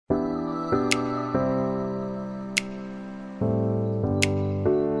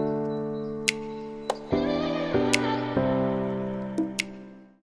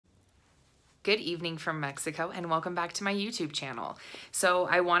Good evening from Mexico and welcome back to my YouTube channel. So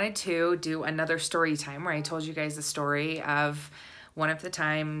I wanted to do another story time where I told you guys the story of one of the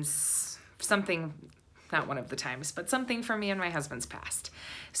times, not one of the times, but something from me and my husband's past.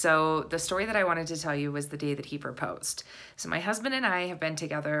 So the story that I wanted to tell you was the day that he proposed. So my husband and I have been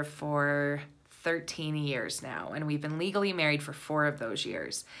together for 13 years now, and we've been legally married for 4 of those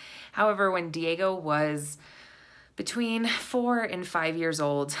years. However, when Diego was between 4 and 5 years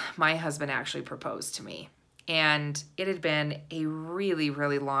old, my husband actually proposed to me. And it had been a really,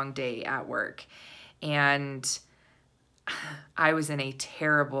 really long day at work. And I was in a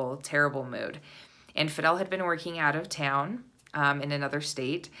terrible, terrible mood. And Fidel had been working out of town in another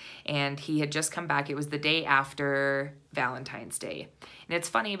state, and he had just come back. It was the day after Valentine's Day. And it's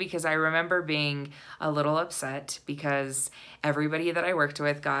funny because I remember being a little upset because everybody that I worked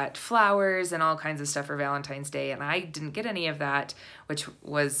with got flowers and all kinds of stuff for Valentine's Day, and I didn't get any of that, which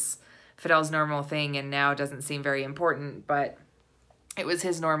was Fidel's normal thing and now doesn't seem very important, but it was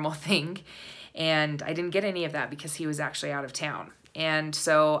his normal thing. And I didn't get any of that because he was actually out of town. And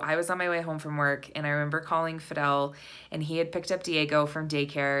so I was on my way home from work, and I remember calling Fidel, and he had picked up Diego from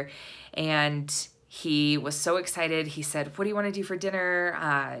daycare, and he was so excited. He said, "What do you want to do for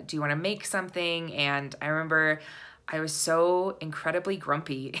dinner? Do you want to make something?" And I remember I was so incredibly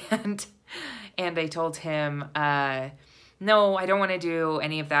grumpy, and I told him, "No, I don't want to do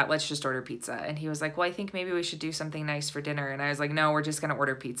any of that. Let's just order pizza." And he was like, "Well, I think maybe we should do something nice for dinner." And I was like, "No, we're just going to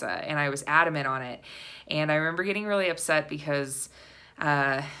order pizza." And I was adamant on it. And I remember getting really upset because,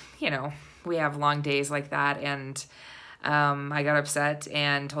 we have long days like that. And I got upset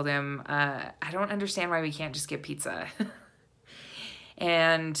and told him, I don't understand why we can't just get pizza.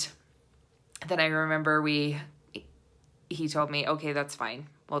 And then I remember he told me, "Okay, that's fine.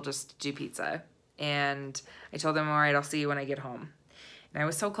 We'll just do pizza." And I told him, "All right, I'll see you when I get home." And I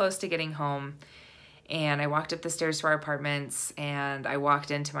was so close to getting home, and I walked up the stairs to our apartments, and I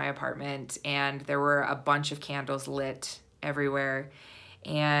walked into my apartment, and there were a bunch of candles lit everywhere,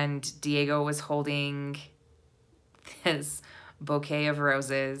 and Diego was holding his bouquet of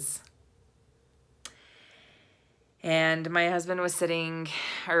roses. And my husband was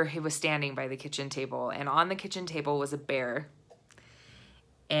he was standing by the kitchen table, and on the kitchen table was a bear.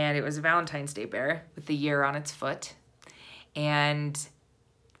 And it was a Valentine's Day bear with the year on its foot. And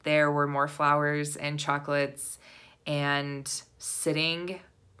there were more flowers and chocolates, and sitting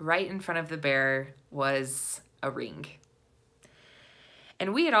right in front of the bear was a ring.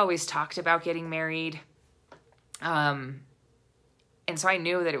 And we had always talked about getting married. And so I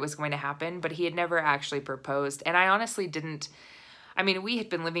knew that it was going to happen, but he had never actually proposed. And I honestly didn't. I mean, we had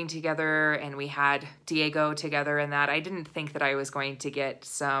been living together and we had Diego together and that. I didn't think that I was going to get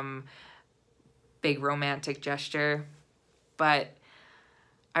some big romantic gesture, but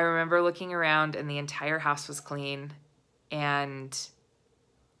I remember looking around and the entire house was clean, and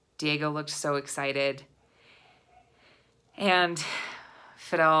Diego looked so excited. And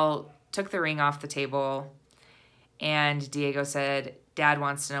Fidel took the ring off the table, and Diego said, "Dad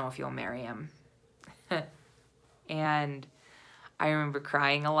wants to know if you'll marry him." And I remember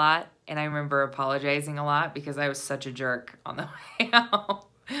crying a lot, and I remember apologizing a lot because I was such a jerk on the way out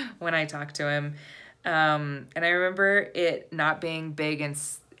when I talked to him. And I remember it not being big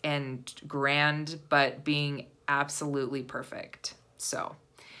and grand, but being absolutely perfect. So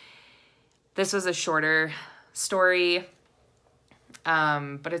this was a shorter story,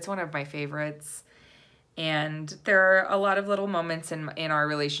 but it's one of my favorites. And there are a lot of little moments in our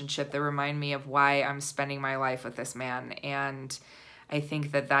relationship that remind me of why I'm spending my life with this man. And I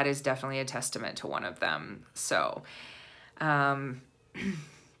think that that is definitely a testament to one of them. So don't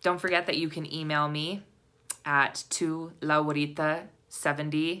forget that you can email me at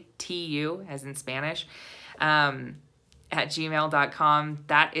tulaurita70, TU as in Spanish, at gmail.com.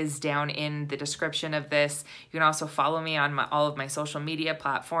 That is down in the description of this. You can also follow me on all of my social media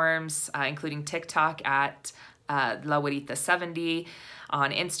platforms, including TikTok at Laurita70,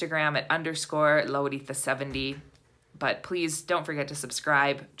 on Instagram at _Laurita70. But please don't forget to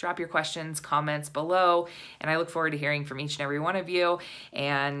subscribe, drop your questions, comments below, and I look forward to hearing from each and every one of you,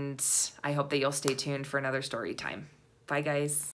 and I hope that you'll stay tuned for another story time. Bye, guys.